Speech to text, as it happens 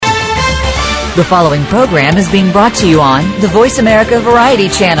The following program is being brought to you on the Voice America Variety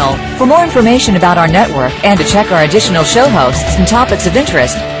Channel. For more information about our network and to check our additional show hosts and topics of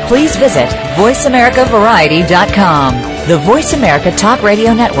interest, please visit VoiceAmericaVariety.com. The Voice America Talk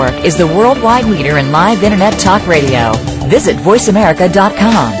Radio Network is the worldwide leader in live Internet talk radio. Visit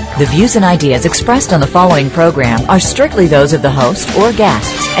VoiceAmerica.com. The views and ideas expressed on the following program are strictly those of the host or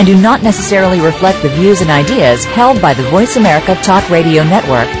guests and do not necessarily reflect the views and ideas held by the Voice America Talk Radio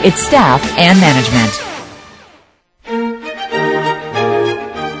Network, its staff, and management.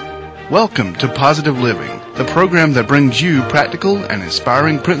 Welcome to Positive Living, the program that brings you practical and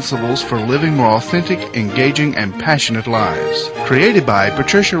inspiring principles for living more authentic, engaging, and passionate lives. Created by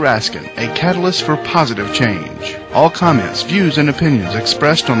Patricia Raskin, a catalyst for positive change. All comments, views, and opinions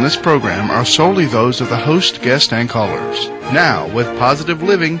expressed on this program are solely those of the host, guest, and callers. Now, with Positive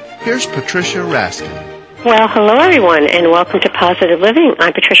Living, here's Patricia Raskin. Well, hello, everyone, and welcome to Positive Living.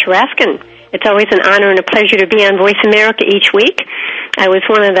 I'm Patricia Raskin. It's always an honor and a pleasure to be on Voice America each week. I was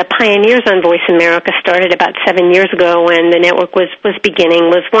one of the pioneers on Voice America, started about 7 years ago when the network was beginning,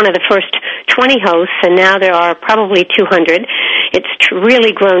 was one of the first 20 hosts, and now there are probably 200. It's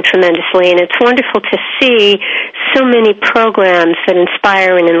really grown tremendously, and it's wonderful to see so many programs that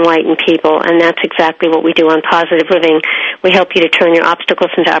inspire and enlighten people, and that's exactly what we do on Positive Living. We help you to turn your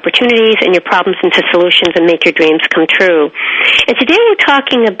obstacles into opportunities and your problems into solutions and make your dreams come true. And today we're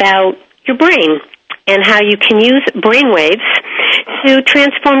talking about your brain and how you can use brainwaves to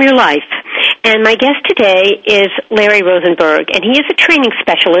transform your life. And my guest today is Larry Rosenberg, and he is a training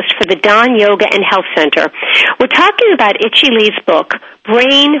specialist for the Dawn Yoga and Health Center. We're talking about Itchy Lee's book,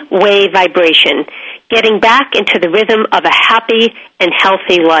 Brain Wave Vibration, Getting Back into the Rhythm of a Happy and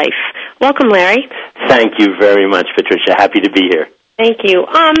Healthy Life. Welcome, Larry. Thank you very much, Patricia. Happy to be here. Thank you.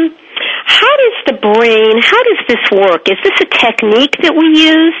 How does this work? Is this a technique that we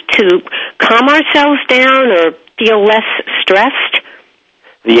use to calm ourselves down or feel less stressed?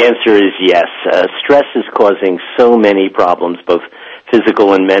 The answer is yes. Stress is causing so many problems, both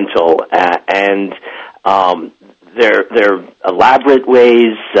physical and mental, and there are elaborate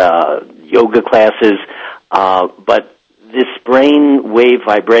ways, yoga classes, but this brain wave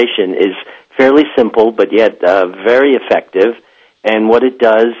vibration is fairly simple, but yet very effective. And what it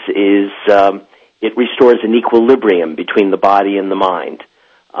does is it restores an equilibrium between the body and the mind.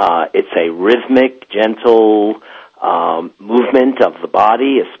 It's a rhythmic, gentle movement of the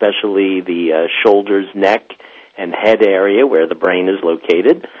body, especially the shoulders, neck, and head area where the brain is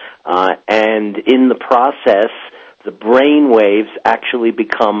located. And in the process, the brain waves actually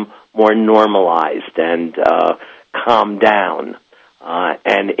become more normalized and calm down.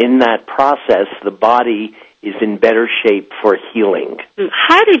 And in that process, the body is in better shape for healing.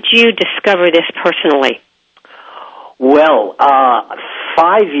 How did you discover this personally? Well,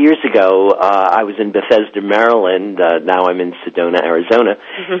 5 years ago, I was in Bethesda, Maryland. Now I'm in Sedona, Arizona.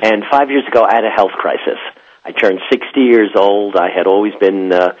 Mm-hmm. And 5 years ago, I had a health crisis. I turned 60 years old. I had always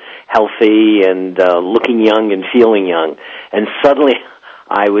been healthy and looking young and feeling young. And suddenly,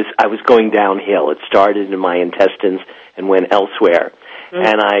 I was going downhill. It started in my intestines and went elsewhere. Mm-hmm.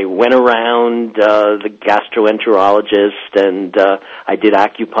 And I went around the gastroenterologist, and I did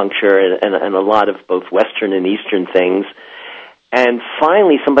acupuncture and a lot of both Western and Eastern things. And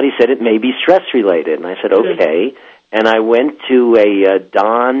finally, somebody said it may be stress-related. And I said, okay. And I went to a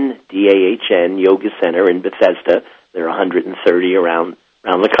Dawn, D-A-H-N, yoga center in Bethesda. There are 130 around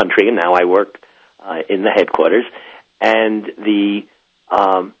the country, and now I work in the headquarters. And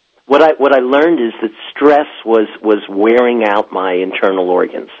what I learned is that stress was wearing out my internal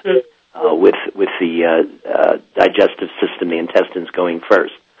organs with the digestive system, the intestines going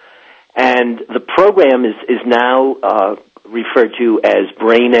first. And the program is now referred to as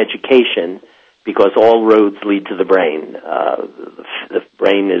brain education because all roads lead to the brain. The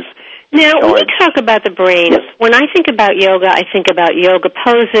brain is... Now, when we talk about the brain, yes. When I think about yoga, I think about yoga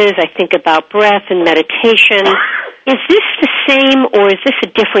poses, I think about breath and meditation. Is this the same, or is this a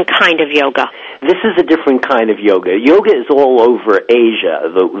different kind of yoga? This is a different kind of yoga. Yoga is all over Asia.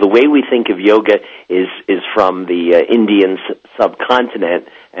 The way we think of yoga is from the Indian subcontinent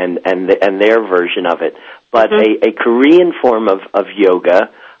and their version of it. But a Korean form of yoga,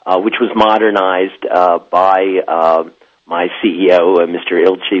 which was modernized by my CEO, Mr.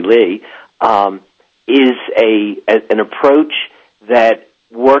 Ilchi Lee, is an approach that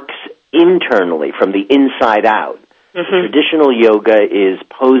works internally, from the inside out. Mm-hmm. Traditional yoga is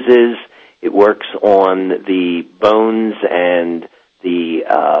poses. It works on the bones and the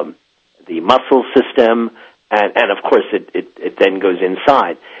muscle system, and of course it then goes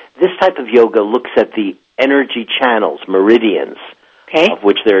inside. This type of yoga looks at the energy channels, meridians, of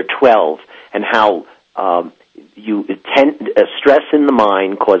which there are 12, and how stress in the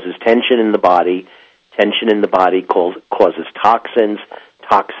mind causes tension in the body. Tension in the body causes toxins.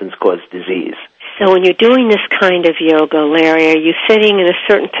 Toxins cause disease. So when you're doing this kind of yoga, Larry, are you sitting in a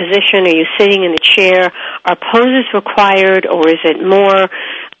certain position? Are you sitting in a chair? Are poses required, or is it more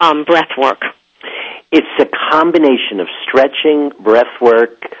breath work? It's a combination of stretching, breath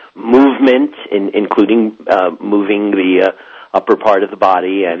work, movement, including moving the upper part of the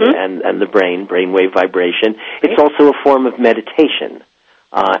body and the brainwave vibration. It's also a form of meditation,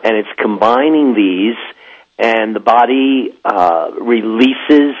 and it's combining these, and the body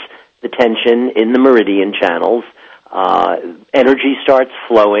releases the tension in the meridian channels. Energy starts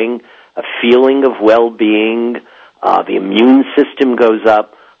flowing, a feeling of well-being, the immune system goes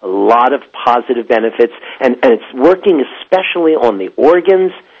up, a lot of positive benefits, and it's working especially on the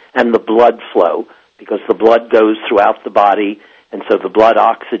organs and the blood flow, because the blood goes throughout the body, and so the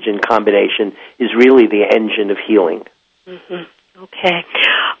blood-oxygen combination is really the engine of healing. Mm-hmm. Okay.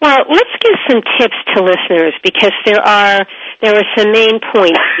 Well, let's give some tips to listeners, because there are some main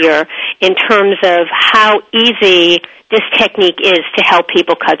points here in terms of how easy this technique is to help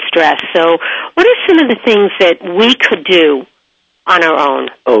people cut stress. So what are some of the things that we could do on our own?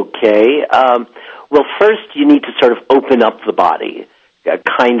 Okay. Well, first you need to sort of open up the body,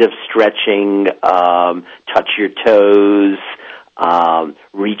 kind of stretching, touch your toes,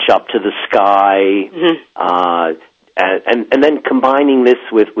 reach up to the sky, and then combining this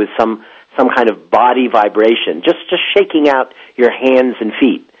with some kind of body vibration, just shaking out your hands and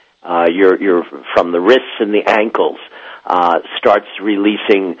feet, your from the wrists and the ankles, starts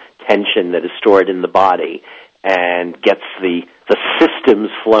releasing tension that is stored in the body and gets the systems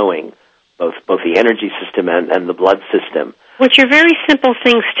flowing, both the energy system and the blood system. Which are very simple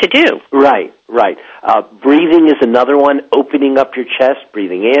things to do. Right. Breathing is another one, opening up your chest,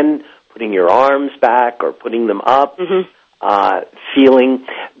 breathing in, putting your arms back or putting them up, feeling.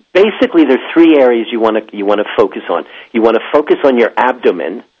 Basically, there are three areas you want to focus on. You want to focus on your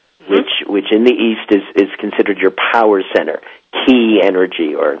abdomen, which in the East is considered your power center, ki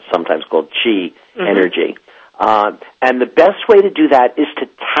energy, or sometimes called chi energy. And the best way to do that is to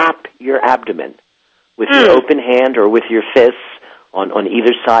tap your abdomen with your open hand or with your fists on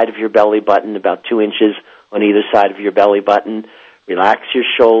either side of your belly button, about 2 inches on either side of your belly button. Relax your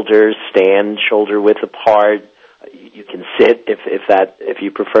shoulders, stand shoulder width apart. You can sit if you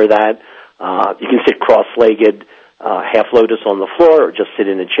prefer that. You can sit cross-legged, half lotus on the floor, or just sit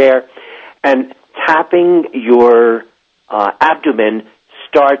in a chair. And tapping your abdomen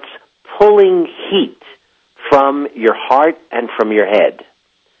starts pulling heat from your heart and from your head.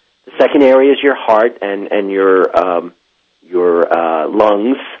 The second area is your heart and your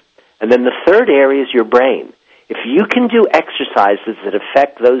lungs. And then the third area is your brain. If you can do exercises that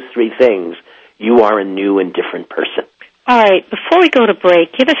affect those three things, you are a new and different person. All right, before we go to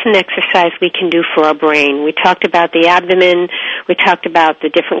break, give us an exercise we can do for our brain. We talked about the abdomen. We talked about the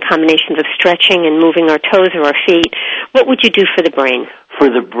different combinations of stretching and moving our toes or our feet. What would you do for the brain? For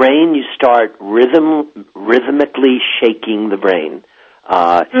the brain, you start rhythmically shaking the brain.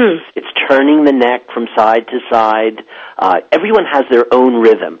 It's turning the neck from side to side. Everyone has their own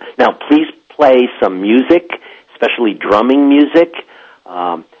rhythm. Now, please play some music, especially drumming music,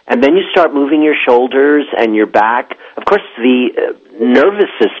 and then you start moving your shoulders and your back. Of course, the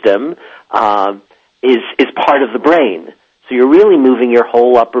nervous system is part of the brain, so you're really moving your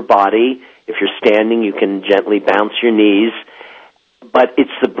whole upper body. If you're standing, you can gently bounce your knees, but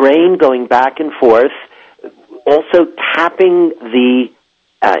it's the brain going back and forth. Also, tapping the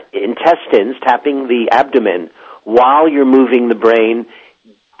intestines, tapping the abdomen while you're moving the brain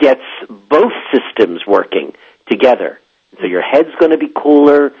gets both systems working together. So your head's going to be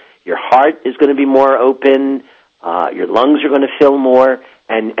cooler, your heart is going to be more open, your lungs are going to fill more,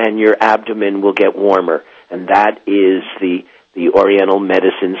 and your abdomen will get warmer. And that is the Oriental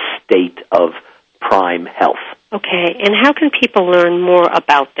medicine state of prime health. Okay, and how can people learn more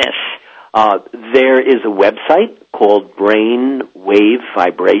about this? There is a website called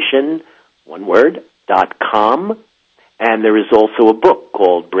brainwavevibration, one word, .com, and there is also a book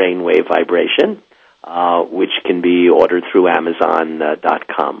called Brainwave Vibration, which can be ordered through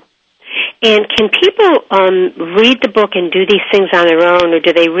Amazon.com. And can people read the book and do these things on their own, or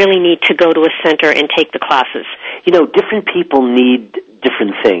do they really need to go to a center and take the classes? You know, different people need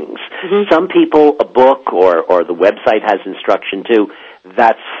different things. Some people, a book or the website has instruction too.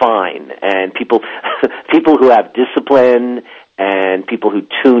 That's fine. And people who have discipline and people who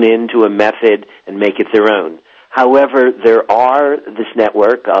tune into a method and make it their own. However, there are this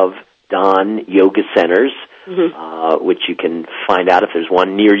network of Don Yoga Centers, which you can find out if there's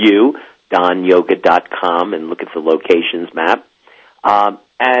one near you, donyoga.com and look at the locations map. And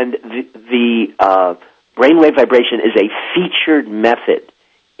the brainwave vibration is a featured method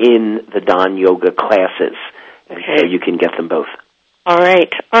in the Don Yoga classes, and so you can get them both. All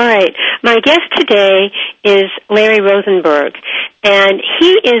right. My guest today is Larry Rosenberg, and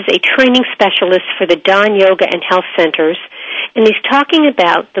he is a training specialist for the Don Yoga and Health Centers, and he's talking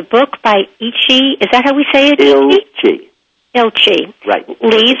about the book by Ichi. Is that how we say it? Ilchi. Right.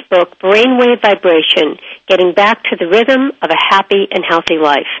 Lee's book, Brainwave Vibration, Getting Back to the Rhythm of a Happy and Healthy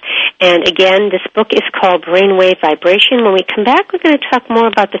Life. And again, this book is called Brainwave Vibration. When we come back, we're going to talk more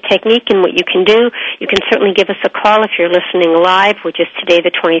about the technique and what you can do. You can certainly give us a call if you're listening live, which is today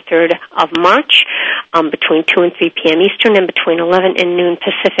the 23rd of March, between 2 and 3 p.m. Eastern and between 11 and noon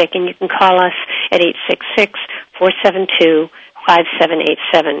Pacific. And you can call us at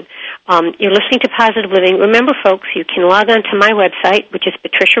 866-472-5787. You're listening to Positive Living. Remember, folks, you can log on to my website, which is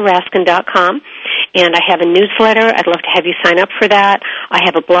patriciaraskin.com, and I have a newsletter. I'd love to have you sign up for that. I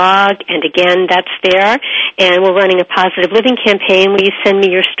have a blog, and again, that's there. And we're running a Positive Living campaign where you send me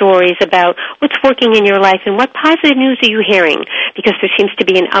your stories about what's working in your life and what positive news are you hearing, because there seems to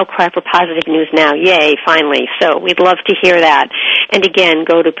be an outcry for positive news now. Yay, finally. So we'd love to hear that. And again,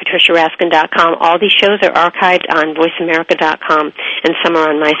 go to patriciaraskin.com. All these shows are archived on voiceamerica.com, and some are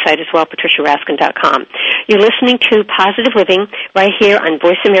on my site as well, patriciaraskin.com. You're listening to Positive Living right here on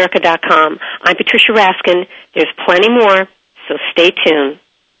voiceamerica.com. I'm Patricia Raskin. There's plenty more, so stay tuned.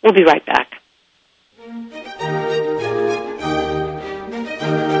 We'll be right back.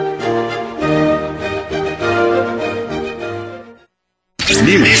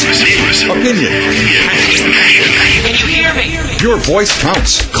 News, opinion. Can you hear me? Your voice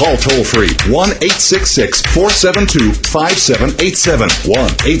counts. Call toll-free 1-866-472-5787.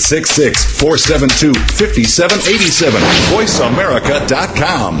 1-866-472-5787.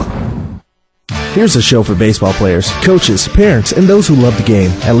 VoiceAmerica.com. Here's a show for baseball players, coaches, parents, and those who love the game.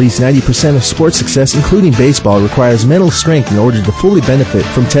 At least 90% of sports success, including baseball, requires mental strength in order to fully benefit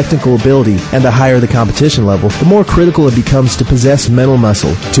from technical ability. And the higher the competition level, the more critical it becomes to possess mental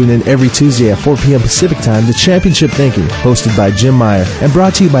muscle. Tune in every Tuesday at 4 p.m. Pacific Time to Championship Thinking, hosted by Jim Meyer, and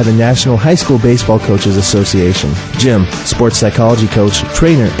brought to you by the National High School Baseball Coaches Association. Jim, sports psychology coach,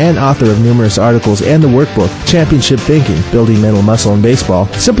 trainer, and author of numerous articles and the workbook, Championship Thinking, Building Mental Muscle in Baseball,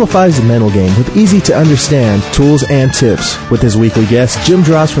 simplifies the mental game with easy-to-understand tools and tips. With his weekly guests, Jim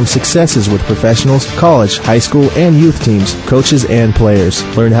draws from successes with professionals, college, high school, and youth teams, coaches, and players.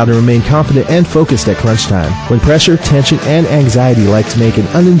 Learn how to remain confident and focused at crunch time, when pressure, tension, and anxiety like to make an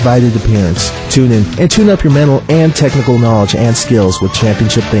uninvited appearance. Tune in and tune up your mental and technical knowledge and skills with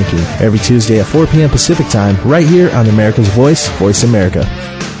Championship Thinking, every Tuesday at 4 p.m. Pacific Time, right here on America's Voice, Voice America.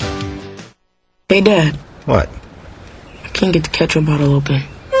 Hey, Dad. What? I can't get the ketchup bottle open.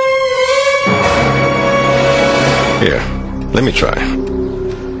 Here, let me try.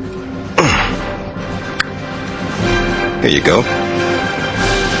 Here you go.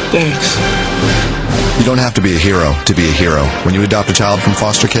 Thanks. You don't have to be a hero to be a hero. When you adopt a child from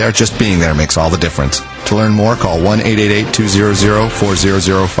foster care, just being there makes all the difference. To learn more, call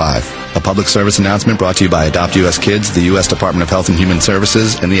 1-888-200-4005. A public service announcement brought to you by Adopt U.S. Kids, the U.S. Department of Health and Human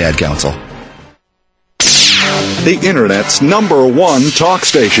Services, and the Ad Council. The Internet's #1 talk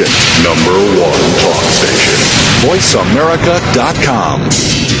station. #1 talk station. VoiceAmerica.com.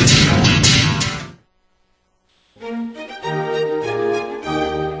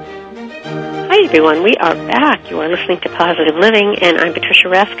 Hi, everyone. We are back. You are listening to Positive Living, and I'm Patricia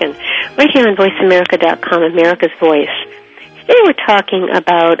Raskin, right here on VoiceAmerica.com, America's Voice. Today we're talking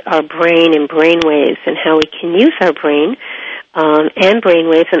about our brain and brainwaves and how we can use our brain and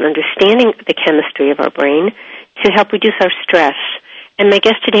brainwaves and understanding the chemistry of our brain to help reduce our stress. And my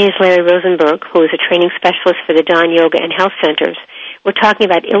guest today is Larry Rosenberg, who is a training specialist for the Don Yoga and Health Centers. We're talking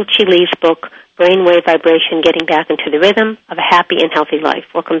about Ilchi Lee's book, Brainwave Vibration, Getting Back into the Rhythm of a Happy and Healthy Life.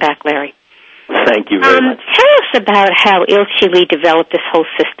 Welcome back, Larry. Thank you very much. Tell us about how Ilchi Lee developed this whole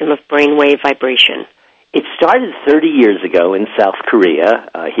system of brainwave vibration. It started 30 years ago in South Korea.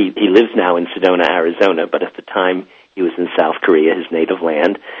 He lives now in Sedona, Arizona, but at the time he was in South Korea, his native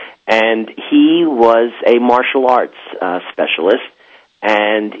land. And he was a martial arts specialist,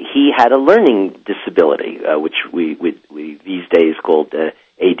 and he had a learning disability, which we these days called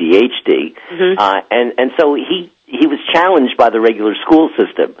ADHD. Mm-hmm. And so he was challenged by the regular school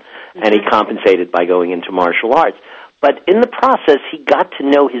system, mm-hmm. and he compensated by going into martial arts. But in the process, he got to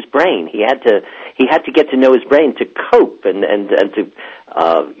know his brain. He had to get to know his brain to cope, and to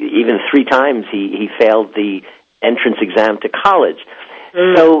even 3 times he failed the entrance exam to college.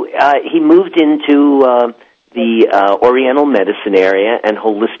 Mm. So he moved into the Oriental medicine area and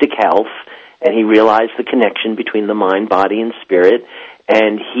holistic health, and he realized the connection between the mind, body, and spirit.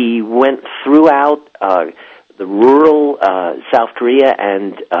 And he went throughout the rural South Korea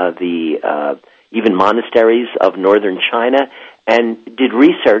and the even monasteries of northern China and did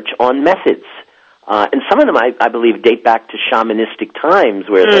research on methods. And some of them, I believe, date back to shamanistic times,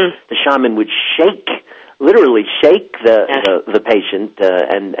 where the shaman would literally shake the patient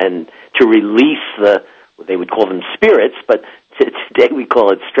and to release they would call them spirits, but today we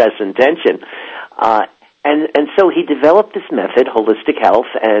call it stress and tension. And so he developed this method, holistic health,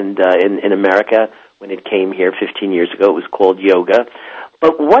 and in America, when it came here 15 years ago, it was called yoga.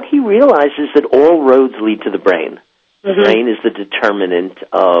 But what he realized is that all roads lead to the brain. The brain is the determinant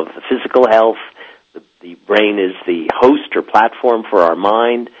of physical health. The brain is the host or platform for our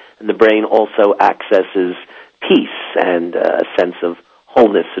mind, and the brain also accesses peace and a sense of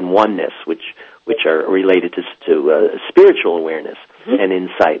wholeness and oneness, which are related to spiritual awareness and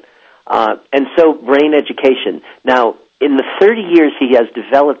insight. And so brain education. Now, in the 30 years, he has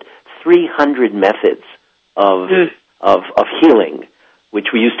developed 300 methods of healing,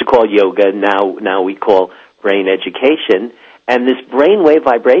 which we used to call yoga. Now we call brain education. And this brainwave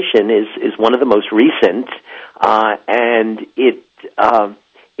vibration is one of the most recent, and it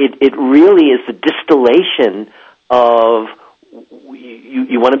really is the distillation of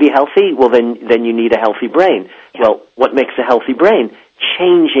you want to be healthy? Well, then you need a healthy brain. Yeah. Well, what makes a healthy brain?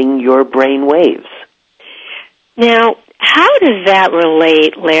 Changing your brain waves. Now, how does that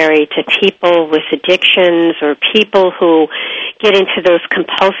relate, Larry, to people with addictions or people who get into those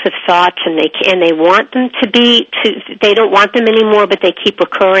compulsive thoughts and they want them they don't want them anymore, but they keep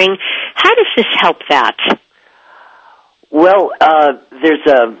recurring? How does this help that? Well, there's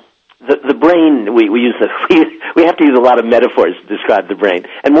the brain. We have to use a lot of metaphors to describe the brain,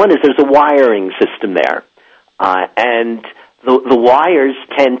 and one is there's a wiring system there, and the wires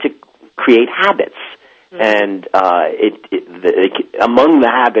tend to create habits. And among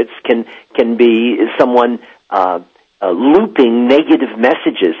the habits can be someone looping negative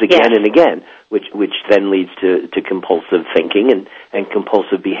messages again and again, which then leads to compulsive thinking and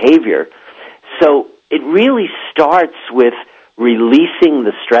compulsive behavior. So it really starts with releasing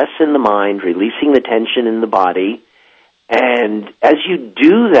the stress in the mind, releasing the tension in the body, and as you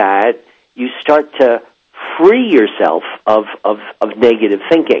do that, you start to free yourself of negative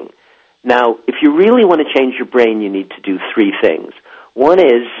thinking. Now, if you really want to change your brain, you need to do three things. One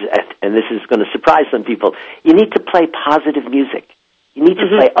is, and this is going to surprise some people, you need to play positive music. You need to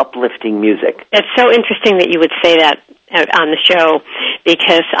play uplifting music. It's so interesting that you would say that on the show,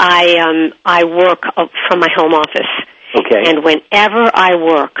 because I work from my home office. Okay. And whenever I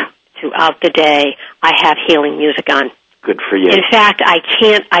work throughout the day, I have healing music on. Good for you. In fact, I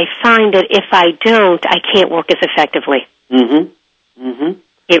find that if I don't, I can't work as effectively.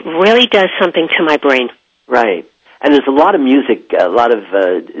 It really does something to my brain. Right. And there's a lot of music, a lot of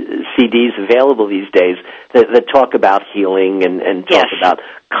CDs available these days that talk about healing and talk about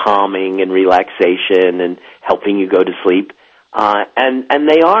calming and relaxation and helping you go to sleep. And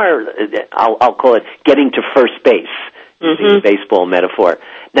they are, I'll call it, getting to first base, using a baseball metaphor.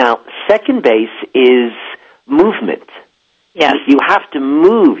 Now, second base is movement. Yes. You have to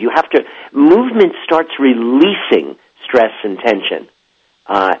move. Movement starts releasing stress and tension.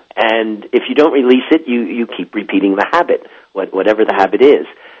 And if you don't release it, you keep repeating the habit, whatever the habit is.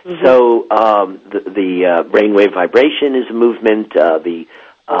 So the brainwave vibration is a movement. The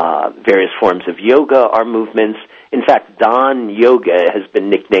various forms of yoga are movements. In fact, Dhan Yoga has been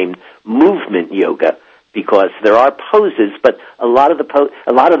nicknamed movement yoga because there are poses, but a lot of the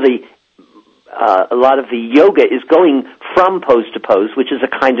yoga is going from pose to pose, which is a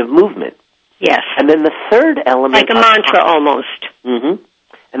kind of movement. Yes. And then the third element, like a mantra almost.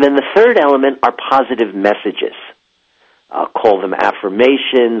 And then the third element are positive messages. Call them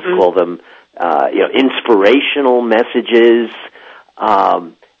affirmations, call them inspirational messages.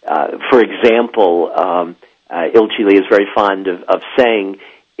 For example, Ilchili is very fond of saying,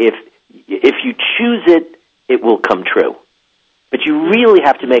 if you choose it, it will come true. But you really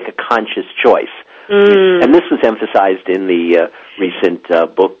have to make a conscious choice. And this was emphasized in the recent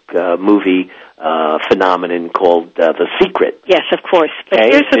movie phenomenon called The Secret. Yes, of course. But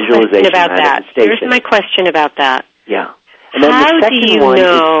here's the question about that. Here's my question about that. Yeah. And then how do you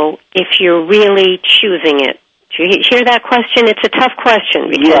know if you're really choosing it? Do you hear that question? It's a tough question.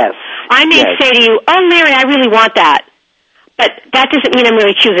 Because I may say to you, oh, Larry, I really want that. But that doesn't mean I'm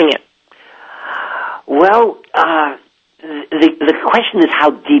really choosing it. Well, the question is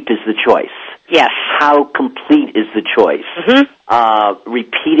how deep is the choice? Yes. How complete is the choice? Mm-hmm.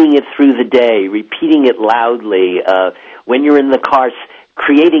 Repeating it through the day, repeating it loudly. When you're in the car,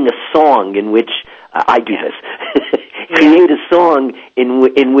 creating a song in which I do this. Create a song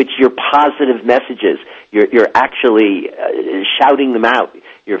in which your positive messages, you're actually shouting them out.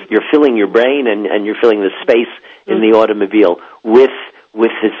 You're filling your brain and you're filling the space in the automobile with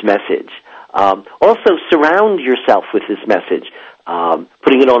this message. Also, surround yourself with this message.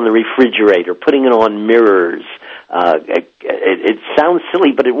 Putting it on the refrigerator, putting it on mirrors. It sounds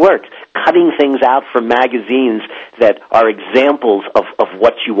silly, but it works. Cutting things out from magazines that are examples of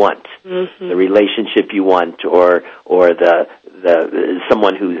what you want, the relationship you want, or the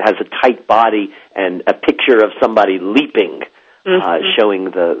someone who has a tight body and a picture of somebody leaping, showing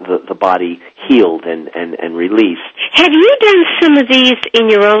the body healed and released. Have you done some of these in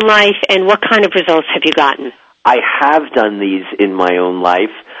your own life, and what kind of results have you gotten? I have done these in my own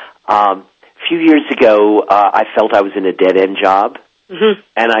life. A few years ago, I felt I was in a dead-end job,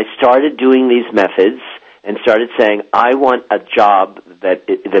 and I started doing these methods and started saying, I want a job that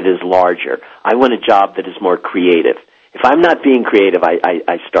is larger. I want a job that is more creative. If I'm not being creative,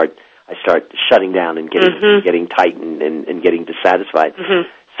 I start shutting down and getting tightened and getting dissatisfied.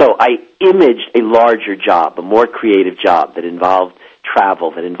 So I imaged a larger job, a more creative job that involved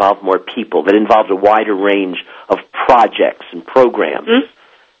travel, that involved more people, that involved a wider range of projects and programs.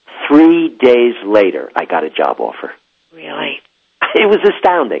 3 days later, I got a job offer. Really? It was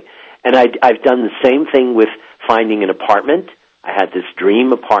astounding. And I've done the same thing with finding an apartment. I had this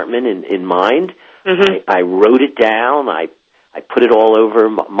dream apartment in mind. I wrote it down. I put it all over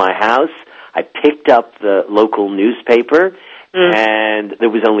my house. I picked up the local newspaper, and there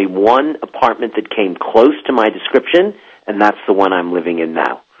was only one apartment that came close to my description, and that's the one I'm living in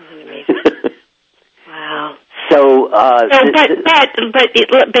now. Wow. So, but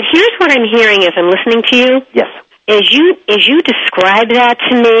here's what I'm hearing as I'm listening to you. Yes. As you describe that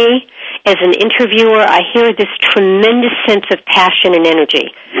to me as an interviewer, I hear this tremendous sense of passion and energy.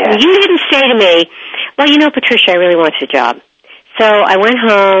 Yes. You didn't say to me, well, Patricia, I really want your job. So I went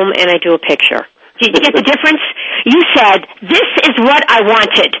home and I drew a picture. Did you get the difference? You said, this is what I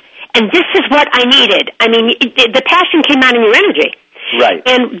wanted, and this is what I needed. I mean, the passion came out in your energy. Right.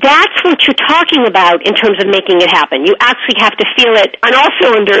 And that's what you're talking about in terms of making it happen. You actually have to feel it on all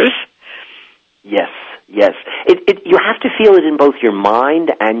cylinders. Yes. You have to feel it in both your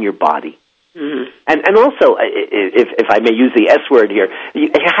mind and your body. And also, if I may use the S word here, you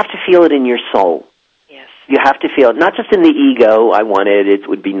have to feel it in your soul. Yes. You have to feel it, not just in the ego, I want it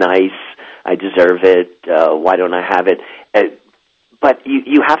would be nice, I deserve it, why don't I have it? But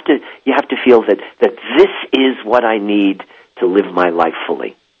you have to feel that this is what I need to live my life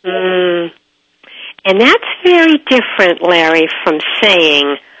fully. And that's very different, Larry, from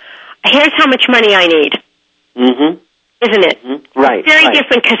saying, here's how much money I need. Isn't it? Right. It's very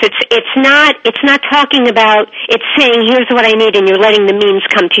different because it's not talking about, it's saying here's what I need and you're letting the means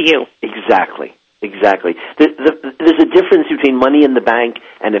come to you. Exactly. There's a difference between money in the bank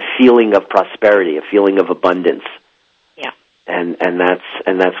and a feeling of prosperity, a feeling of abundance. Yeah. And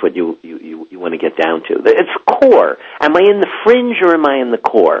that's what you want to get down to. It's core. Am I in the fringe or am I in the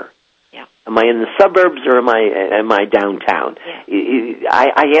core? Yeah. Am I in the suburbs or am I downtown? Yeah.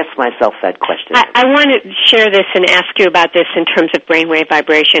 I ask myself that question. I want to share this and ask you about this in terms of brainwave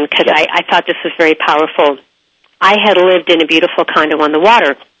vibration because I thought this was very powerful. I had lived in a beautiful condo on the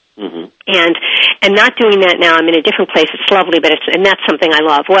water. And I'm not doing that now. I'm in a different place. It's lovely, and that's something I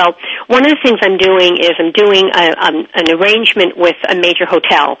love. Well, one of the things I'm doing is I'm doing an arrangement with a major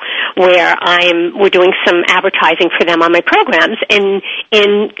hotel where we're doing some advertising for them on my programs, and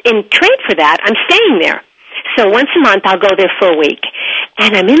in trade for that, I'm staying there. So once a month, I'll go there for a week.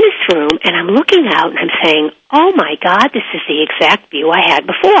 And I'm in this room, and I'm looking out, and I'm saying, oh, my God, this is the exact view I had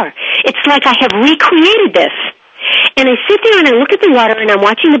before. It's like I have recreated this. And I sit there and I look at the water and I'm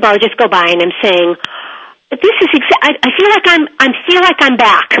watching the barges go by and I'm saying, "This is I feel like I'm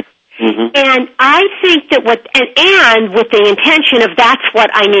back." And I think that and with the intention of that's what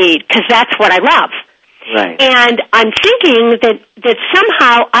I need because that's what I love. Right. And I'm thinking that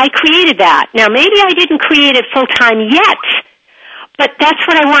somehow I created that. Now maybe I didn't create it full time yet, but that's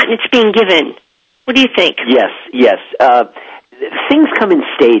what I want and it's being given. What do you think? Yes. Things come in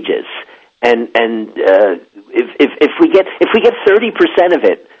stages, and if we get 30% of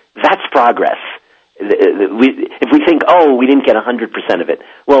it, that's progress. If we think, we didn't get 100% of it,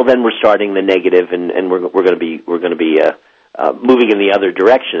 well, then we're starting the negative, and we're going to be moving in the other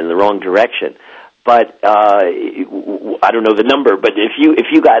direction, in the wrong direction. But I don't know the number, but if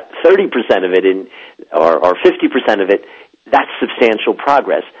you got 30% of it or 50% of it, that's substantial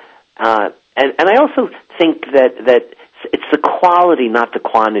progress. And I also think that it's the quality, not the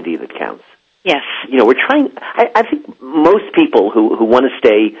quantity, that counts. Yes. We're trying. I think most people who want to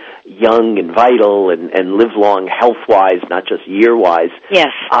stay young and vital and live long health-wise, not just year-wise,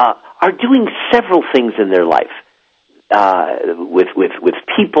 yes, are doing several things in their life with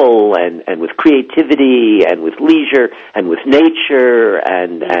people and with creativity and with leisure and with nature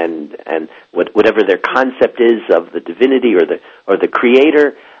and whatever their concept is of the divinity or the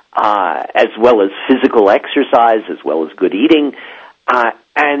creator, as well as physical exercise, as well as good eating,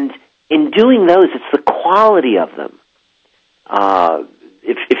 and in doing those, it's the quality of them. I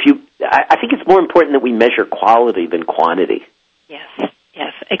think it's more important that we measure quality than quantity. Yes,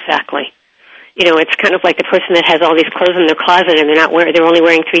 exactly. It's kind of like the person that has all these clothes in their closet and they're only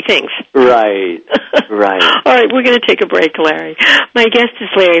wearing 3 things. Right. All right, we're going to take a break, Larry. My guest is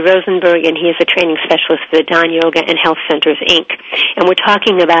Larry Rosenberg, and he is a training specialist for the Dawn Yoga and Health Centers, Inc. And we're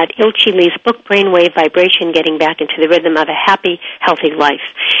talking about Ilchi Lee's book, Brainwave Vibration, Getting Back into the Rhythm of a Happy, Healthy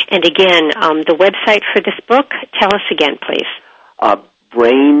Life. And again, the website for this book, tell us again, please.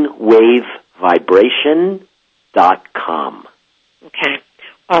 BrainwaveVibration.com. Okay.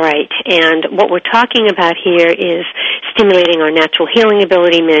 All right, and what we're talking about here is stimulating our natural healing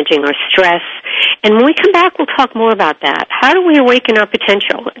ability, managing our stress. And when we come back, we'll talk more about that. How do we awaken our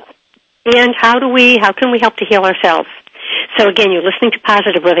potential? And how can we help to heal ourselves? So again, you're listening to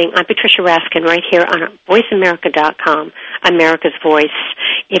Positive Living. I'm Patricia Raskin right here on VoiceAmerica.com, America's Voice.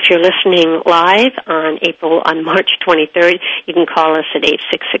 If you're listening live on March 23rd, you can call us at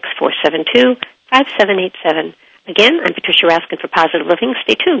 866-472-5787. Again, I'm Patricia Raskin for Positive Living.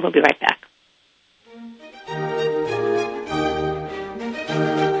 Stay tuned. We'll be right back.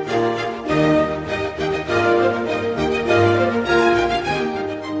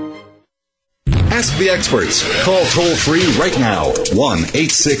 Ask the experts. Call toll-free right now.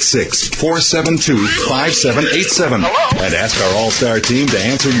 1-866-472-5787. And ask our all-star team to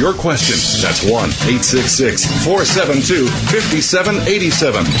answer your question. That's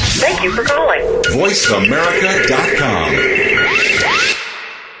 1-866-472-5787. Thank you for calling.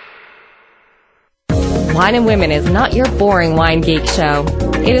 VoiceAmerica.com. Wine and Women is not your boring wine geek show.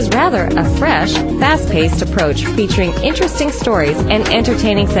 It is rather a fresh, fast-paced approach featuring interesting stories and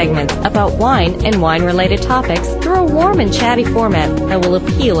entertaining segments about wine and wine-related topics through a warm and chatty format that will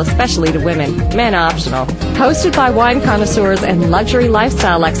appeal especially to women, men optional. Hosted by wine connoisseurs and luxury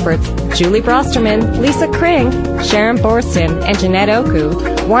lifestyle experts Julie Brosterman, Lisa Kring, Sharon Borston, and Jeanette Oku,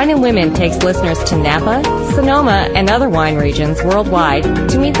 Wine and Women takes listeners to Napa, Sonoma, and other wine regions worldwide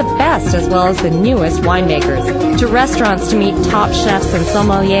to meet the best as well as the newest winemakers, to restaurants to meet top chefs and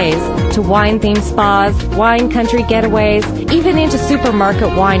sommeliers, to wine-themed spas, wine country getaways, even into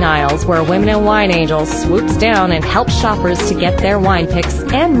supermarket wine aisles where Women in Wine Angels swoops down and helps shoppers to get their wine picks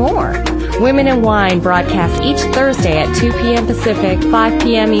and more. Women in Wine broadcasts each Thursday at 2 p.m. Pacific, 5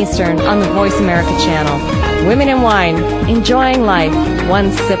 p.m. Eastern on the Voice America channel. Women in Wine, enjoying life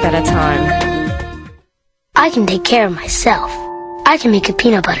one sip at a time. I can take care of myself. I can make a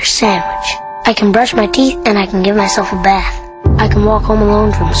peanut butter sandwich. I can brush my teeth and I can give myself a bath. I can walk home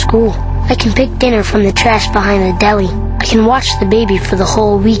alone from school. I can pick dinner from the trash behind the deli. I can watch the baby for the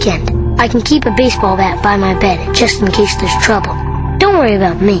whole weekend. I can keep a baseball bat by my bed just in case there's trouble. Don't worry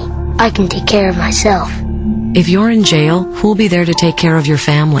about me. I can take care of myself. If you're in jail, who'll be there to take care of your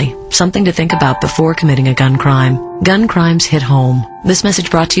family? Something to think about before committing a gun crime. Gun crimes hit home. This message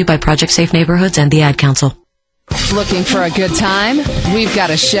brought to you by Project Safe Neighborhoods and the Ad Council. Looking for a good time? We've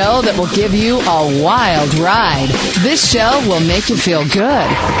got a show that will give you a wild ride. This show will make you feel good,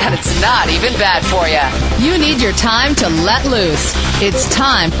 and it's not even bad for you. You need your time to let loose. It's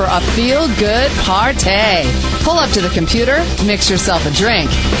time for a feel-good party. Pull up to the computer, mix yourself a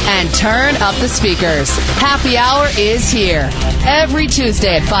drink, and turn up the speakers. Happy Hour is here. Every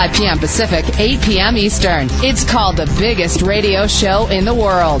Tuesday at 5 p.m. Pacific, 8 p.m. Eastern. It's called the biggest radio show in the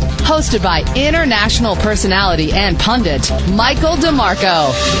world. Hosted by international personality and pundit, Michael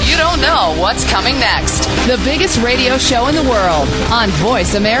DeMarco. You don't know what's coming next. The biggest radio show in the world on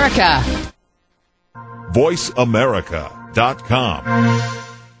Voice America. VoiceAmerica.com.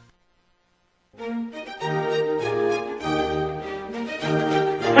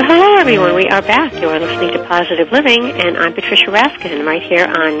 Well, hello, everyone. We are back. You are listening to Positive Living, and I'm Patricia Raskin right here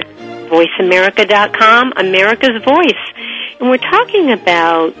on VoiceAmerica.com, America's Voice. And we're talking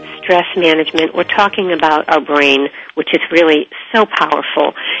about stress management. We're talking about our brain, which is really so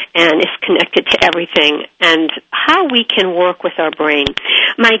powerful and is connected to everything, and how we can work with our brain.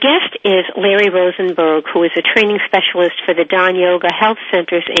 My guest is Larry Rosenberg, who is a training specialist for the Dawn Yoga Health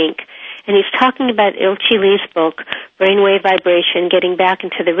Centers, Inc., and he's talking about Ilchi Lee's book, Brainwave Vibration, Getting Back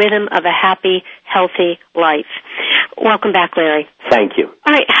into the Rhythm of a Happy, Healthy Life. Welcome back, Larry. Thank you.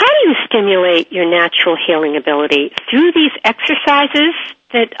 All right, how do you stimulate your natural healing ability? Through these exercises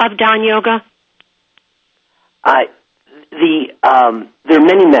of Dhan Yoga? There are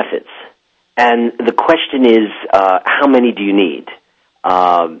many methods, and the question is, how many do you need?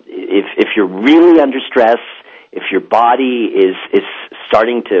 If you're really under stress, if your body is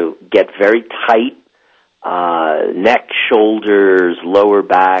starting to get very tight, neck, shoulders, lower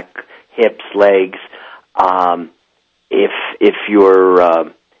back, hips, legs, if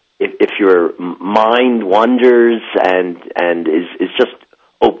your mind wanders and is just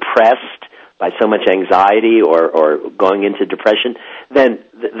oppressed by so much anxiety or going into depression, then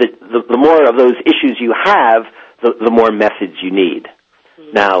the more of those issues you have, the more methods you need.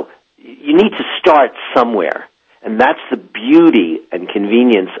 Mm-hmm. Now, you need to start somewhere, and that's the beauty and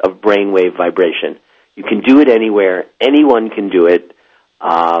convenience of brainwave vibration. You can do it anywhere. Anyone can do it,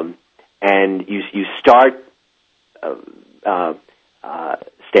 and you start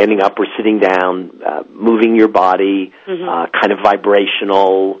standing up or sitting down, moving your body, kind of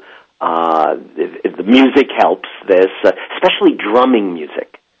vibrational. If the music helps this, especially drumming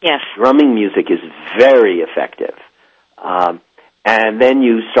music. Yes. Drumming music is very effective. And then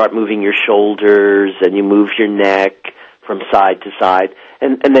you start moving your shoulders, and you move your neck from side to side,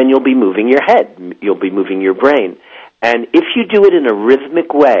 and then you'll be moving your head. You'll be moving your brain. And if you do it in a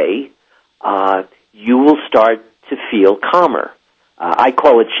rhythmic way, you will start to feel calmer. I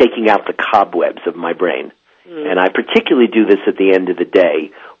call it shaking out the cobwebs of my brain. And I particularly do this at the end of the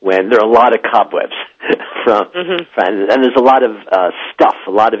day when there are a lot of cobwebs and there's a lot of stuff,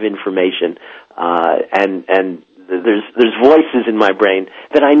 a lot of information, and there's voices in my brain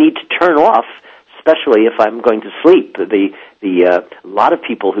that I need to turn off, especially if I'm going to sleep. A lot of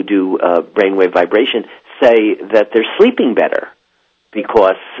people who do brainwave vibration say that they're sleeping better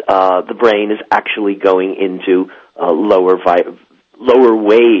because the brain is actually going into lower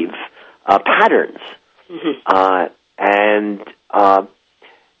wave patterns.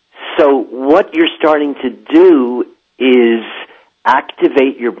 So what you're starting to do is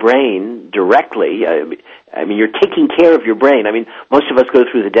activate your brain directly. I mean, you're taking care of your brain. I mean, most of us go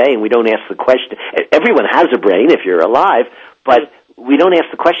through the day and we don't ask the question. Everyone has a brain if you're alive, but we don't ask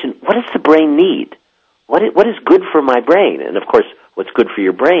the question, what does the brain need? What is good for my brain? And, of course, what's good for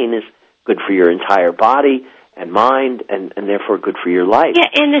your brain is good for your entire body and mind, and therefore good for your life. Yeah,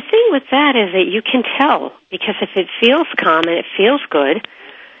 and the thing with that is that you can tell, because if it feels calm and it feels good,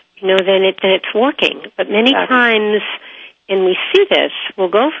 then it's working. But many times, and we see this, we'll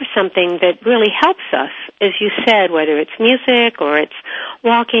go for something that really helps us, as you said, whether it's music or it's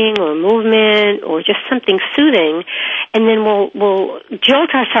walking or movement or just something soothing, and then we'll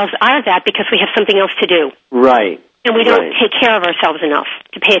jolt ourselves out of that because we have something else to do. Right. And we don't take care of ourselves enough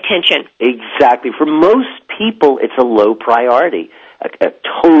to pay attention. Exactly. For most people, it's a low priority, a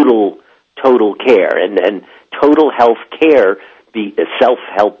total care. And total health care,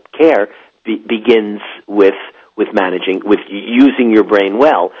 self-help care, begins with using your brain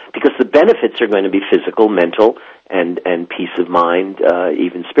well, because the benefits are going to be physical, mental, and peace of mind,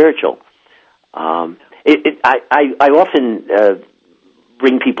 even spiritual. I often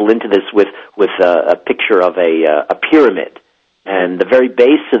bring people into this with a picture of a pyramid, and the very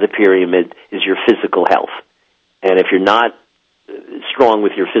base of the pyramid is your physical health. And if you're not strong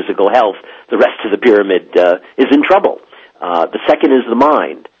with your physical health, the rest of the pyramid is in trouble. The second is the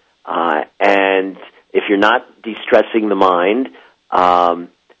mind, and if you're not de-stressing the mind,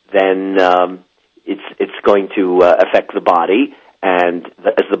 then it's going to affect the body, and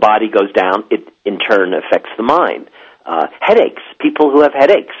as the body goes down, it in turn affects the mind. Headaches. People who have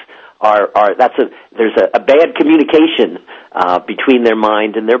headaches there's a bad communication between their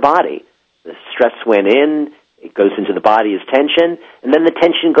mind and their body. The stress went in, it goes into the body as tension, and then the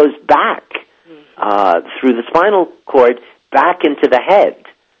tension goes back through the spinal cord back into the head.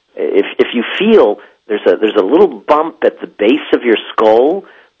 If you feel there's a little bump at the base of your skull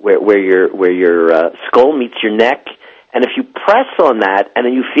where your skull meets your neck, and if you press on that and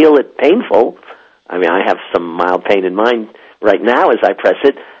then you feel it painful. I mean, I have some mild pain in mine right now as I press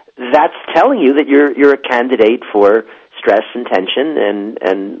it. That's telling you that you're a candidate for stress and tension,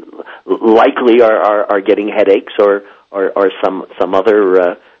 and likely are getting headaches or some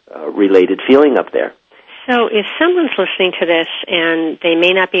other related feeling up there. So, if someone's listening to this and they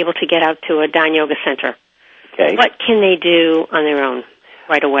may not be able to get out to a Dhan Yoga center, what can they do on their own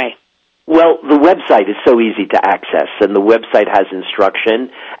right away? Well, the website is so easy to access, and the website has instruction,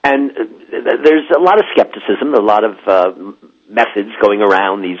 and there's a lot of skepticism, a lot of methods going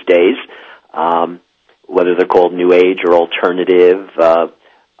around these days, whether they're called New Age or alternative.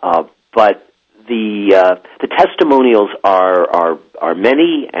 But the testimonials are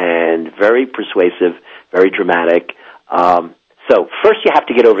many and very persuasive, very dramatic. So first you have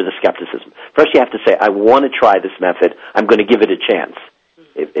to get over the skepticism. First you have to say, I want to try this method. I'm going to give it a chance.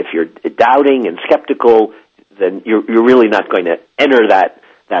 If you're doubting and skeptical, then you're really not going to enter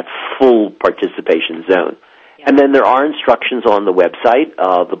that full participation zone. Yeah. And then there are instructions on the website.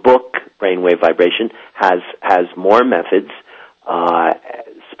 The book, Brainwave Vibration, has more methods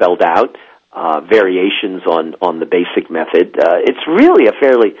spelled out, variations on the basic method. It's really a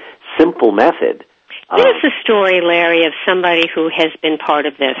fairly simple method. Here's a story, Larry, of somebody who has been part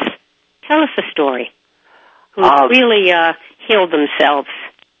of this. Tell us a story. Who's really healed themselves.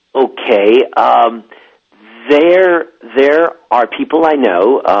 Okay. There are people I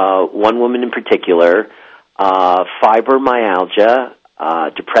know, one woman in particular, fibromyalgia,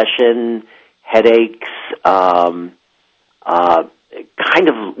 depression, headaches, kind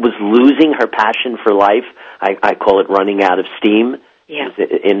of was losing her passion for life. I call it running out of steam. Yeah.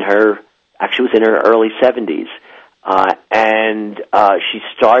 She was in her early 70s. And she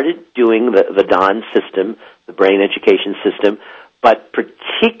started doing the DON system, the brain education system, but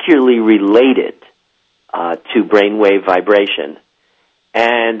particularly related to brainwave vibration.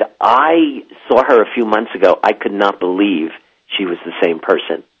 And I saw her a few months ago. I could not believe she was the same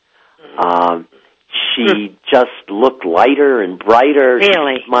person. She just looked lighter and brighter.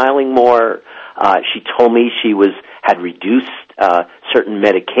 Really? Smiling more. She told me she had reduced certain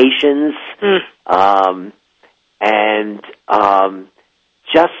medications, and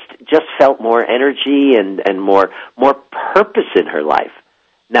just felt more energy and more purpose in her life.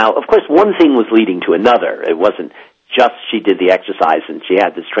 Now, of course, one thing was leading to another. It wasn't just she did the exercise and she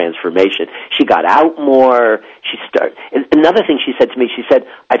had this transformation. She got out more. Another thing she said to me, she said,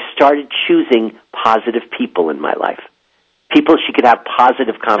 I've started choosing positive people in my life. People she could have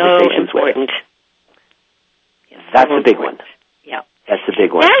positive conversations with. That's a big one. Yeah. That's a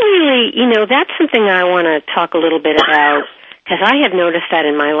big one. That really, that's something I want to talk a little bit about, because I have noticed that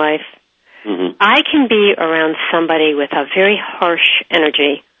in my life. Mm-hmm. I can be around somebody with a very harsh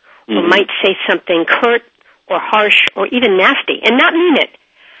energy who might say something curt or harsh or even nasty and not mean it.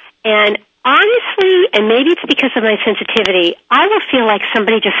 And honestly, and maybe it's because of my sensitivity, I will feel like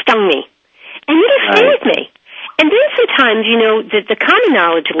somebody just stung me. And it'll stay with me. And then sometimes, the common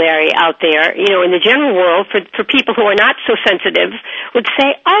knowledge, Larry, out there, in the general world, for people who are not so sensitive, would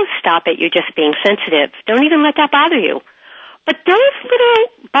say, oh, stop it, you're just being sensitive. Don't even let that bother you. But those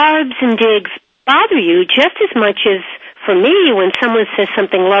little barbs and digs bother you just as much as, for me, when someone says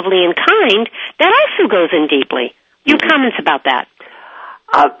something lovely and kind, that also goes in deeply. Your comments about that?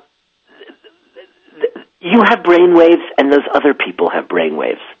 You have brainwaves, and those other people have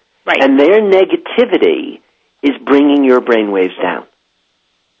brainwaves. Right. And their negativity is bringing your brainwaves down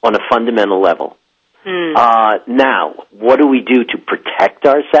on a fundamental level. Now, what do we do to protect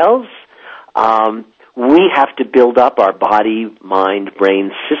ourselves? We have to build up our body, mind,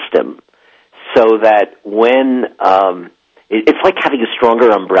 brain system so that when it's like having a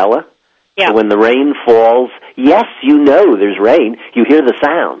stronger umbrella. Yeah. So when the rain falls, yes, there's rain. You hear the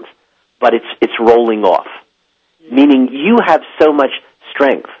sounds, but it's rolling off. Meaning you have so much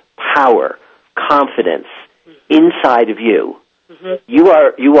strength, power, confidence inside of you. Mm-hmm.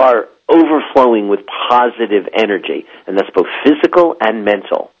 You are overflowing with positive energy, and that's both physical and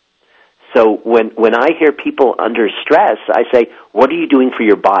mental. So when I hear people under stress, I say, what are you doing for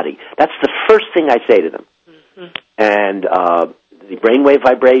your body? That's the first thing I say to them. Mm-hmm. And the brainwave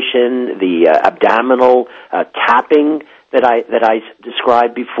vibration, the abdominal tapping that I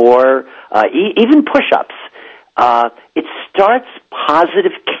described before, even push-ups, it starts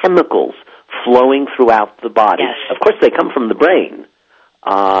positive chemicals flowing throughout the body. Yes. Of course, they come from the brain.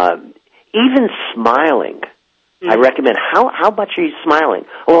 Even smiling. I recommend, how much are you smiling?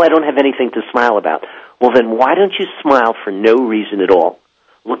 Oh, I don't have anything to smile about. Well, then why don't you smile for no reason at all?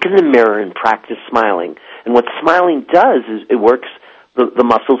 Look in the mirror and practice smiling. And what smiling does is it works the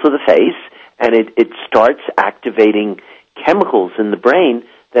muscles of the face, and it starts activating chemicals in the brain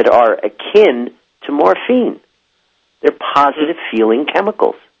that are akin to morphine. They're positive feeling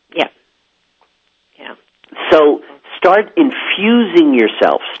chemicals. Yeah. Yeah. So start infusing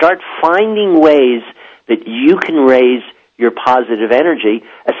yourself. Start finding ways that you can raise your positive energy,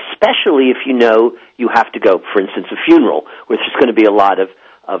 especially if you have to go, for instance, a funeral, where there's going to be a lot of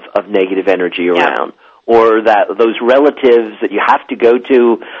negative energy around, or that those relatives that you have to go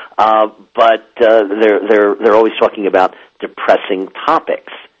to, but they're always talking about depressing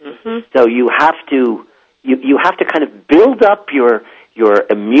topics. Mm-hmm. So you have to you have to kind of build up your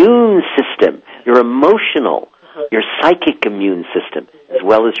immune system, your emotional, your psychic immune system, as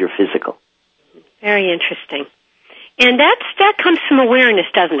well as your physical. Very interesting. And that comes from awareness,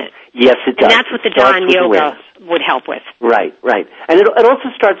 doesn't it? Yes, it does. And that's what the Dawn Yoga would help with. Right. And it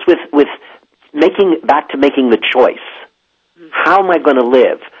also starts with making the choice. How am I going to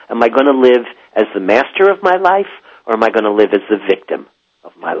live? Am I going to live as the master of my life, or am I going to live as the victim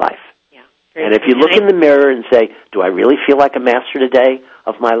of my life? Yeah. And if you look in the mirror and say, do I really feel like a master today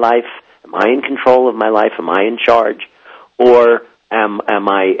of my life? Am I in control of my life? Am I in charge? Or am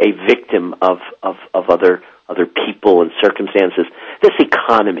I a victim of other people and circumstances? This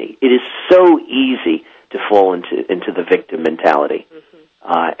economy, it is so easy to fall into the victim mentality.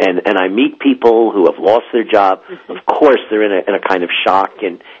 And I meet people who have lost their job. Of course, they're in a kind of shock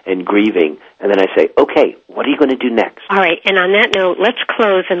and grieving. And then I say, okay, what are you going to do next? All right. And on that note, let's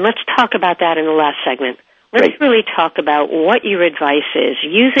close and let's talk about that in the last segment. Let's really talk about what your advice is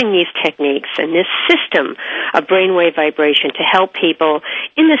using these techniques and this system of brainwave vibration to help people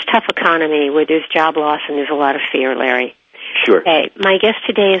in this tough economy where there's job loss and there's a lot of fear, Larry. Sure. Okay. My guest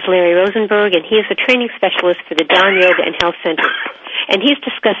today is Larry Rosenberg, and he is a training specialist for the Dawn Yoga and Health Center. And he's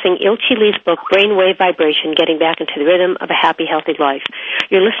discussing Ilchi Lee's book, Brainwave Vibration, Getting Back into the Rhythm of a Happy, Healthy Life.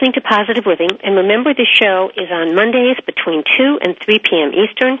 You're listening to Positive Living, and remember this show is on Mondays between 2 and 3 p.m.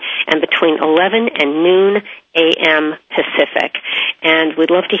 Eastern and between 11 and noon a.m. Pacific. And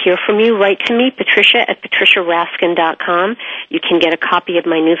we'd love to hear from you. Write to me, Patricia at patriciaraskin.com. You can get a copy of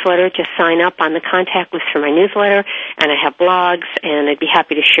my newsletter. Just sign up on the contact list for my newsletter, and I have blogs, and I'd be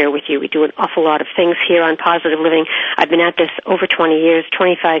happy to share with you. We do an awful lot of things here on Positive Living. I've been at this over 20 years,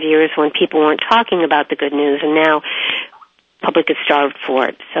 25 years, when people weren't talking about the good news, and now public is starved for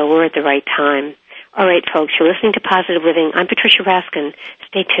it. So we're at the right time. All right, folks, you're listening to Positive Living. I'm Patricia Raskin.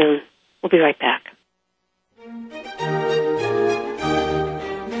 Stay tuned. We'll be right back.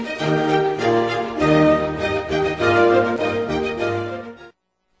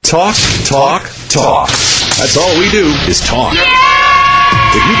 Talk. That's all we do is talk.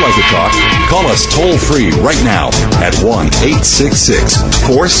 If you'd like to talk, call us toll-free right now at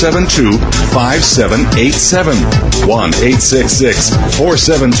 1-866-472-5787.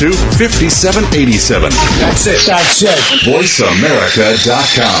 1-866-472-5787. That's it.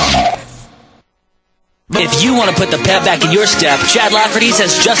 VoiceAmerica.com. If you want to put the pep back in your step, Chad Lafferty's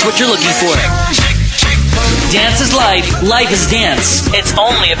has just what you're looking for. Dance is life. Life is dance. It's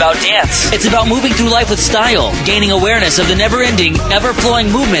only about dance. It's about moving through life with style, gaining awareness of the never-ending,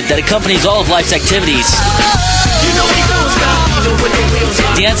 ever-flowing movement that accompanies all of life's activities.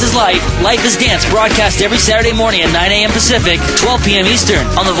 Dance is life. Life is dance. Broadcast every Saturday morning at 9 a.m. Pacific, 12 p.m. Eastern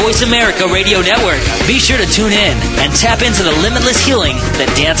on the Voice America Radio Network. Be sure to tune in and tap into the limitless healing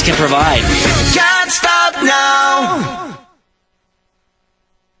that dance can provide. Can't stop now.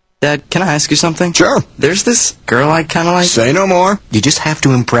 Dad, can I ask you something? Sure. There's this girl I kind of like. Say no more. You just have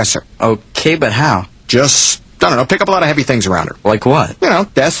to impress her. Okay, but how? Just, I don't know, pick up a lot of heavy things around her. Like what? You know,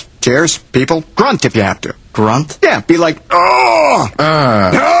 desks, chairs, people. Grunt if you have to. Grunt? Yeah, be like,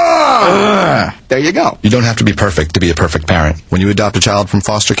 There you go. You don't have to be perfect to be a perfect parent. When you adopt a child from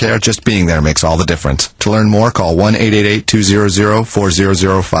foster care, just being there makes all the difference. To learn more, call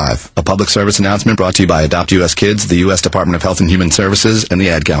 1-888-200-4005. A public service announcement brought to you by Adopt U.S. Kids, the U.S. Department of Health and Human Services, and the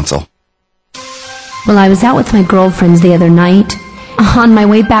Ad Council. Well, I was out with my girlfriends the other night. On my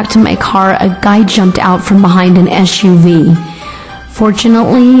way back to my car, a guy jumped out from behind an SUV.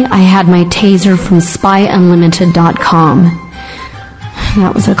 Fortunately, I had my taser from SpyUnlimited.com.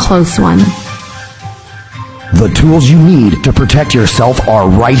 That was a close one. The tools you need to protect yourself are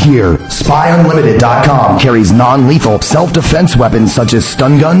right here. SpyUnlimited.com carries non-lethal self-defense weapons such as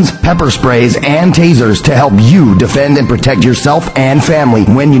stun guns, pepper sprays, and tasers to help you defend and protect yourself and family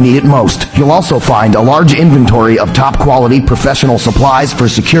when you need it most. You'll also find a large inventory of top-quality professional supplies for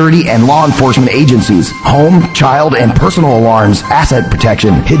security and law enforcement agencies, home, child, and personal alarms, asset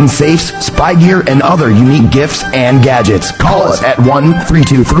protection, hidden safes, spy gear, and other unique gifts and gadgets. Call us at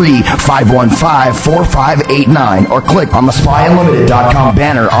 1-323-515-4589 or click on the SpyUnlimited.com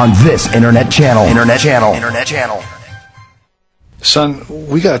banner on this internet channel. Son,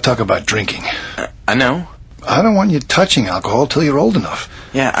 we gotta talk about drinking. I know. I don't want you touching alcohol till you're old enough.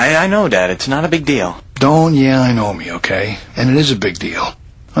 Yeah, I know, Dad. It's not a big deal. I know me, okay? And it is a big deal.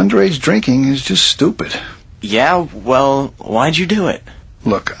 Underage drinking is just stupid. Yeah, well, why'd you do it?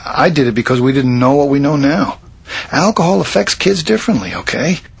 Look, I did it because we didn't know what we know now. Alcohol affects kids differently,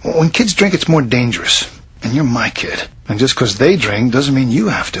 okay? When kids drink, it's more dangerous. And you're my kid. And just because they drink doesn't mean you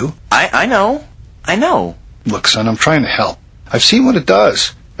have to. I know. Look, son, I'm trying to help. I've seen what it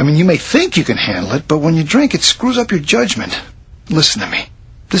does. I mean, you may think you can handle it, but when you drink, it screws up your judgment. Listen to me.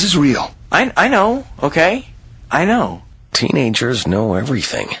 This is real. I know, okay? I know. Teenagers know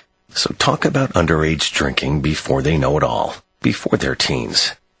everything. So talk about underage drinking before they know it all. Before they're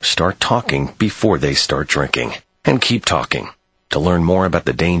teens. Start talking before they start drinking. And keep talking. To learn more about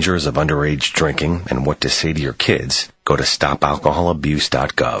the dangers of underage drinking and what to say to your kids, go to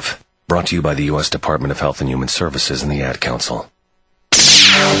stopalcoholabuse.gov. Brought to you by the U.S. Department of Health and Human Services and the Ad Council.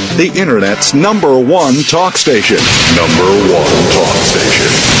 The Internet's #1 talk station. #1 talk station.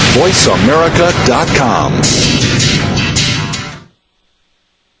 VoiceAmerica.com.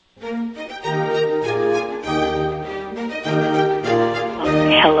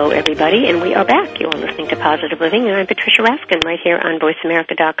 Hello, everybody, and we are back. You are listening to Positive Living, and I'm Patricia Raskin right here on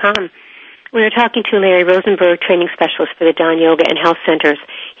VoiceAmerica.com. We are talking to Larry Rosenberg, training specialist for the Don Yoga and Health Centers.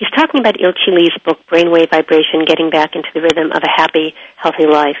 He's talking about Ilchi Lee's book, Brainwave Vibration, Getting Back into the Rhythm of a Happy, Healthy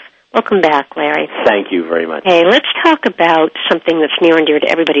Life. Welcome back, Larry. Thank you very much. Hey, let's talk about something that's near and dear to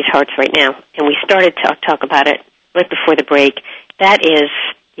everybody's hearts right now, and we started to talk about it right before the break. That is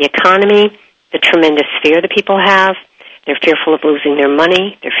the economy, the tremendous fear that people have. They're fearful of losing their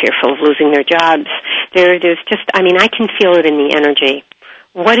money. They're fearful of losing their jobs. There's just, I mean, I can feel it in the energy.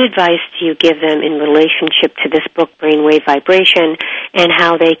 What advice do you give them in relationship to this book, Brainwave Vibration, and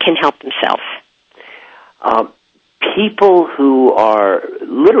how they can help themselves? People who are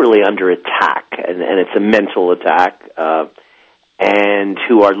literally under attack, and it's a mental attack, and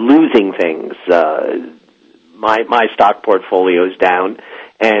who are losing things. My stock portfolio is down,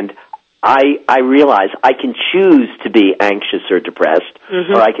 and I realize I can choose to be anxious or depressed,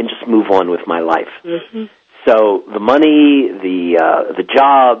 or I can just move on with my life. So the money, the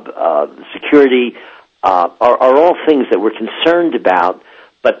job, the security are all things that we're concerned about.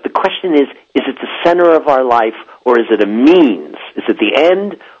 But the question is it the center of our life, or is it a means? Is it the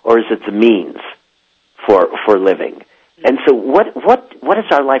end, or is it the means for living? And so what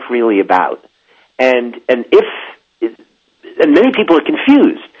is our life really about? And many people are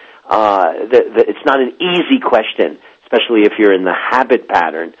confused. It's not an easy question, especially if you're in the habit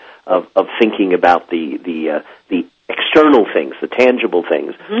pattern of thinking about the external things, the tangible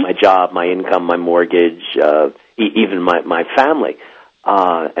things, my job, my income, my mortgage, even my family,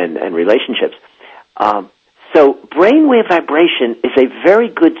 and relationships. So brainwave vibration is a very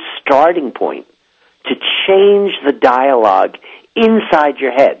good starting point to change the dialogue inside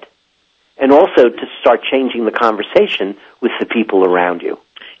your head, and also to start changing the conversation with the people around you.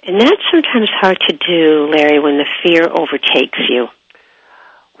 And that's sometimes hard to do, Larry, when the fear overtakes you.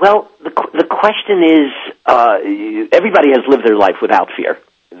 Well, the question is, everybody has lived their life without fear.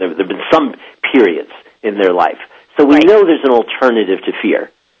 There have been some periods in their life. So we know there's an alternative to fear.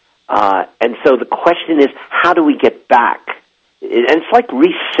 And so the question is, how do we get back? And it's like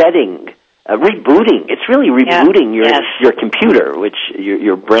resetting, rebooting. It's really rebooting your computer, which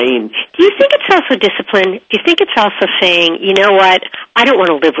your brain. Do you think it's also discipline? Do you think it's also saying, you know what, I don't want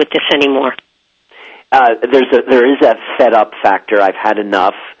to live with this anymore? There is a fed up factor. I've had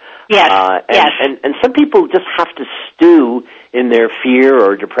enough. Yes. And some people just have to stew in their fear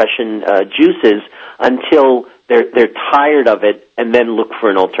or depression juices until they're tired of it, and then look for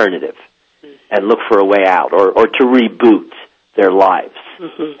an alternative and look for a way out, or to reboot their lives.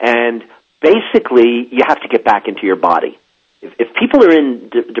 And basically, you have to get back into your body. If people are in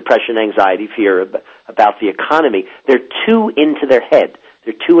depression, anxiety, fear about the economy, they're too into their head.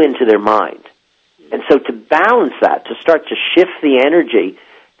 They're too into their mind. And so to balance that, to start to shift the energy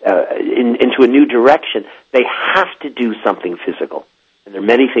into a new direction, they have to do something physical. And there are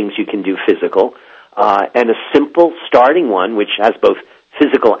many things you can do physical. And a simple starting one, which has both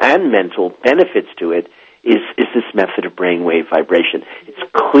physical and mental benefits to it, is this method of brainwave vibration. It's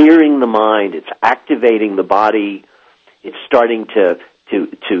clearing the mind. It's activating the body. It's starting to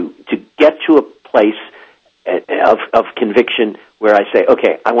get to a place of conviction where I say,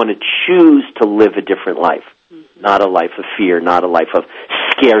 okay, I want to choose to live a different life, not a life of fear, not a life of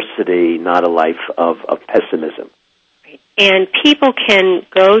scarcity, not a life of pessimism. And people can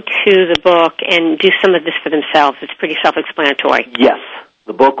go to the book and do some of this for themselves. It's pretty self-explanatory. Yes.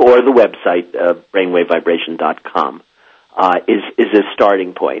 The book or the website, brainwavevibration.com, is a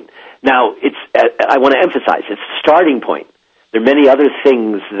starting point. Now, I want to emphasize, it's a starting point. There are many other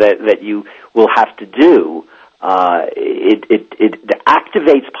things that you will have to do. It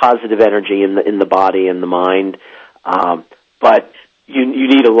activates positive energy in the body and the mind, but you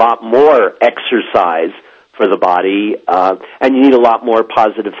need a lot more exercise for the body, and you need a lot more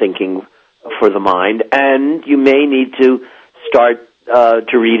positive thinking for the mind, and you may need to start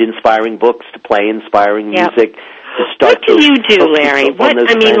to read inspiring books, to play inspiring music, start. What do you do, Larry?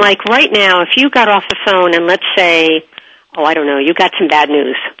 Like right now, if you got off the phone and let's say, I don't know, you got some bad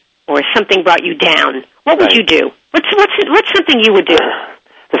news or something brought you down, what would you do? What's something you would do?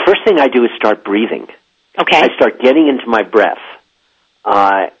 The first thing I do is start breathing. Okay. I start getting into my breath.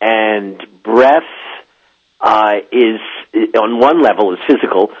 And breath is, on one level, is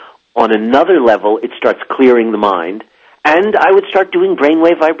physical. On another level, it starts clearing the mind. And I would start doing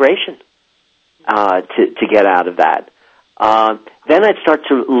brainwave vibration to get out of that. Then I'd start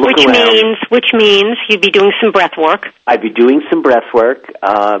to look around. Which means you'd be doing some breath work. I'd be doing some breath work.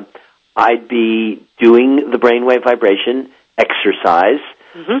 I'd be doing the brainwave vibration exercise.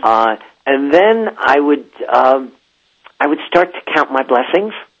 Mm-hmm. And then I would start to count my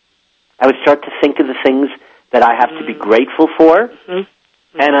blessings. I would start to think of the things that I have to be grateful for. Mm-hmm.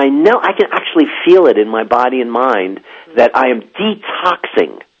 And I know I can actually feel it in my body and mind that I am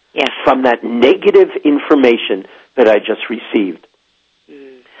detoxing from that negative information that I just received.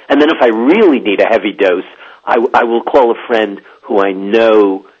 And then if I really need a heavy dose, I will call a friend who I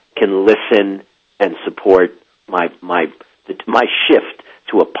know can listen and support my shift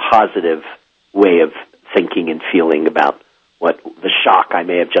to a positive way of thinking and feeling about what the shock I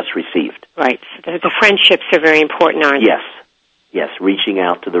may have just received. Right. So the friendships are very important, aren't they? Yes, reaching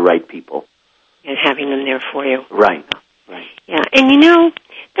out to the right people. And having them there for you. Right. Yeah, and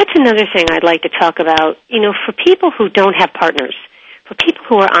that's another thing I'd like to talk about. For people who don't have partners, for people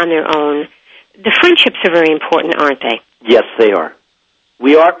who are on their own, the friendships are very important, aren't they? Yes, they are.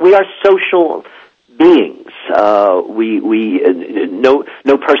 We are social beings. No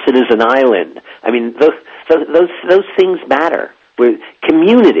person is an island. I mean, those things matter. We're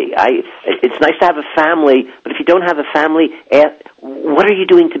community. It's nice to have a family, but if you don't have a family, what are you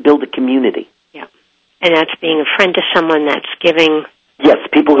doing to build a community? Yeah, and that's being a friend to someone that's giving. Yes,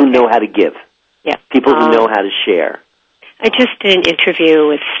 people who know how to give. Yeah, people who know how to share. I just did an interview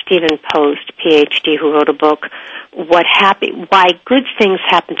with Stephen Post, PhD, who wrote a book, Why Good Things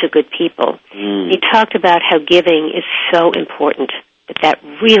Happen to Good People. He talked about how giving is so important, that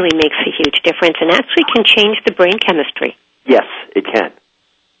really makes a huge difference and actually can change the brain chemistry. Yes, it can.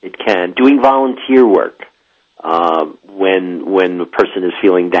 It can. Doing volunteer work when a person is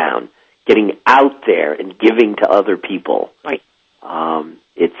feeling down, getting out there and giving to other people. Right.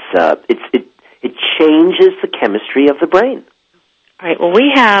 It changes the chemistry of the brain. All right. Well,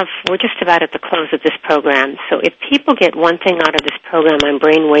 we're just about at the close of this program. So if people get one thing out of this program on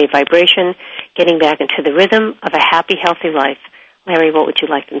brainwave vibration, getting back into the rhythm of a happy, healthy life, Larry, what would you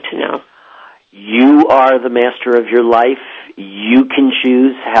like them to know? You are the master of your life. You can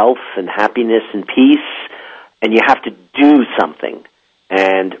choose health and happiness and peace, and you have to do something.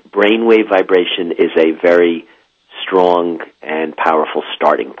 And brainwave vibration is a very strong and powerful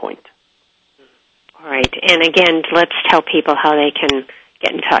starting point. All right. And again, let's tell people how they can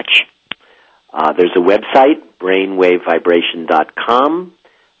get in touch. There's a website, brainwavevibration.com.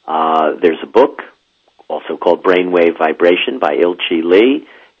 There's a book, also called Brainwave Vibration by Ilchi Lee.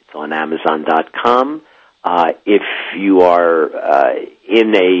 It's on Amazon.com. If you are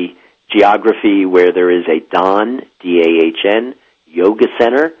in a geography where there is a DAHN, D-A-H-N, Yoga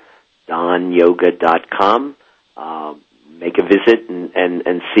Center, DAHNyoga.com, make a visit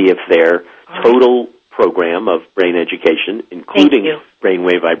and see if their total program of brain education, including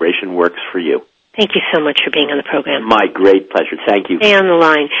brainwave vibration, works for you. Thank you so much for being on the program. My great pleasure. Thank you. Stay on the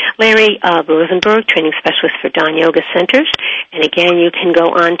line. Larry Rosenberg, training specialist for DAHN Yoga Centers. And again, you can go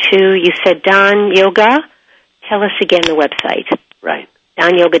on to, you said DAHN Yoga. Tell us again the website. Right.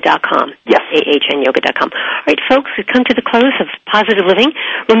 DahnYoga.com. Yes. AHNyoga.com. All right, folks, we've come to the close of Positive Living.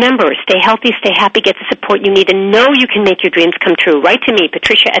 Remember, stay healthy, stay happy, get the support you need, and know you can make your dreams come true. Write to me,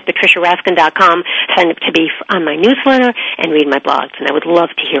 Patricia at PatriciaRaskin.com. Sign up to be on my newsletter and read my blogs, and I would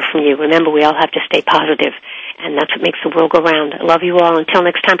love to hear from you. Remember, we all have to stay positive, and that's what makes the world go round. I love you all. Until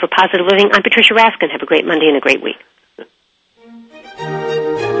next time for Positive Living, I'm Patricia Raskin. Have a great Monday and a great week.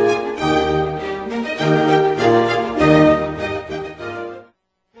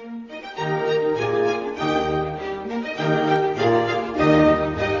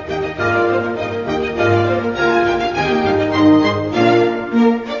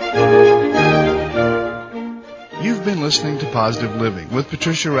 Listening to Positive Living with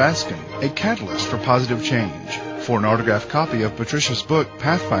Patricia Raskin, a catalyst for positive change. For an autographed copy of Patricia's book,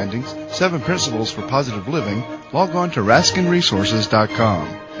 Pathfindings, 7 Principles for Positive Living, log on to RaskinResources.com.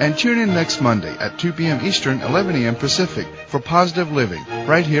 And tune in next Monday at 2 p.m. Eastern, 11 a.m. Pacific for Positive Living,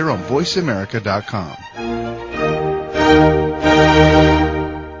 right here on VoiceAmerica.com.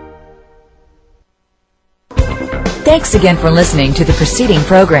 Thanks again for listening to the preceding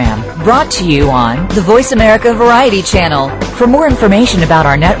program, brought to you on the Voice America Variety Channel. For more information about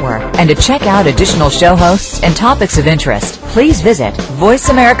our network and to check out additional show hosts and topics of interest, please visit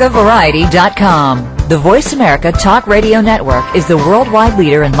VoiceAmericaVariety.com. The Voice America Talk Radio Network is the worldwide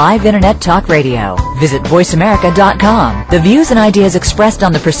leader in live Internet talk radio. Visit VoiceAmerica.com. The views and ideas expressed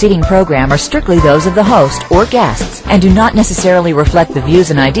on the preceding program are strictly those of the host or guests and do not necessarily reflect the views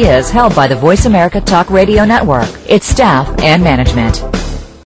and ideas held by the Voice America Talk Radio Network, its staff, and management.